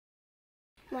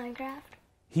Minecraft.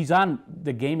 He's on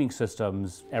the gaming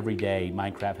systems every day.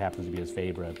 Minecraft happens to be his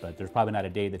favorite, but there's probably not a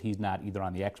day that he's not either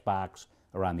on the Xbox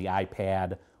or on the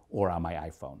iPad or on my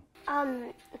iPhone.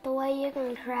 The way you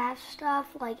can craft stuff,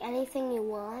 like anything you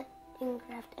want. You can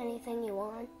craft anything you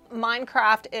want.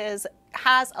 Minecraft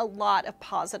has a lot of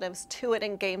positives to it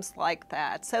in games like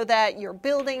that, so that you're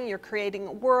building, you're creating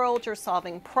a world, you're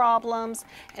solving problems,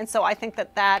 and so I think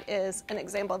that that is an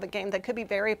example of a game that could be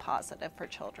very positive for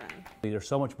children. They're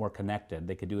so much more connected.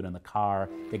 They could do it in the car,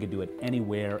 they could do it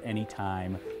anywhere,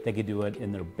 anytime. They could do it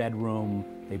in their bedroom,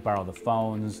 they borrow the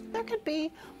phones. There could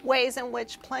be ways in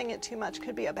which playing it too much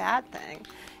could be a bad thing.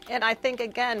 And I think,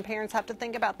 again, parents have to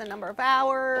think about the number of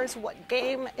hours, what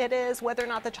game it is, whether or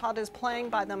not the child is playing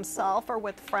by themselves or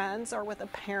with friends or with a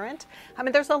parent. I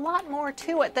mean, there's a lot more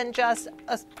to it than just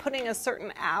putting a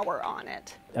certain hour on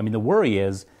it. I mean, the worry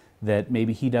is that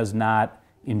maybe he does not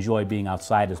enjoy being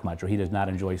outside as much, or he does not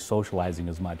enjoy socializing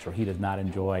as much, or he does not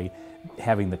enjoy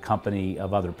having the company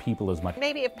of other people as much.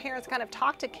 Maybe if parents kind of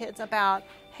talk to kids about,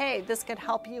 hey, this could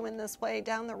help you in this way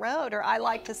down the road, or I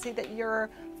like to see that you're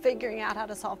figuring out how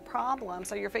to solve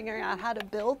problems, or you're figuring out how to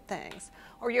build things,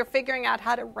 or you're figuring out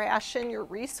how to ration your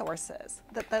resources,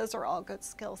 that those are all good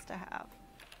skills to have.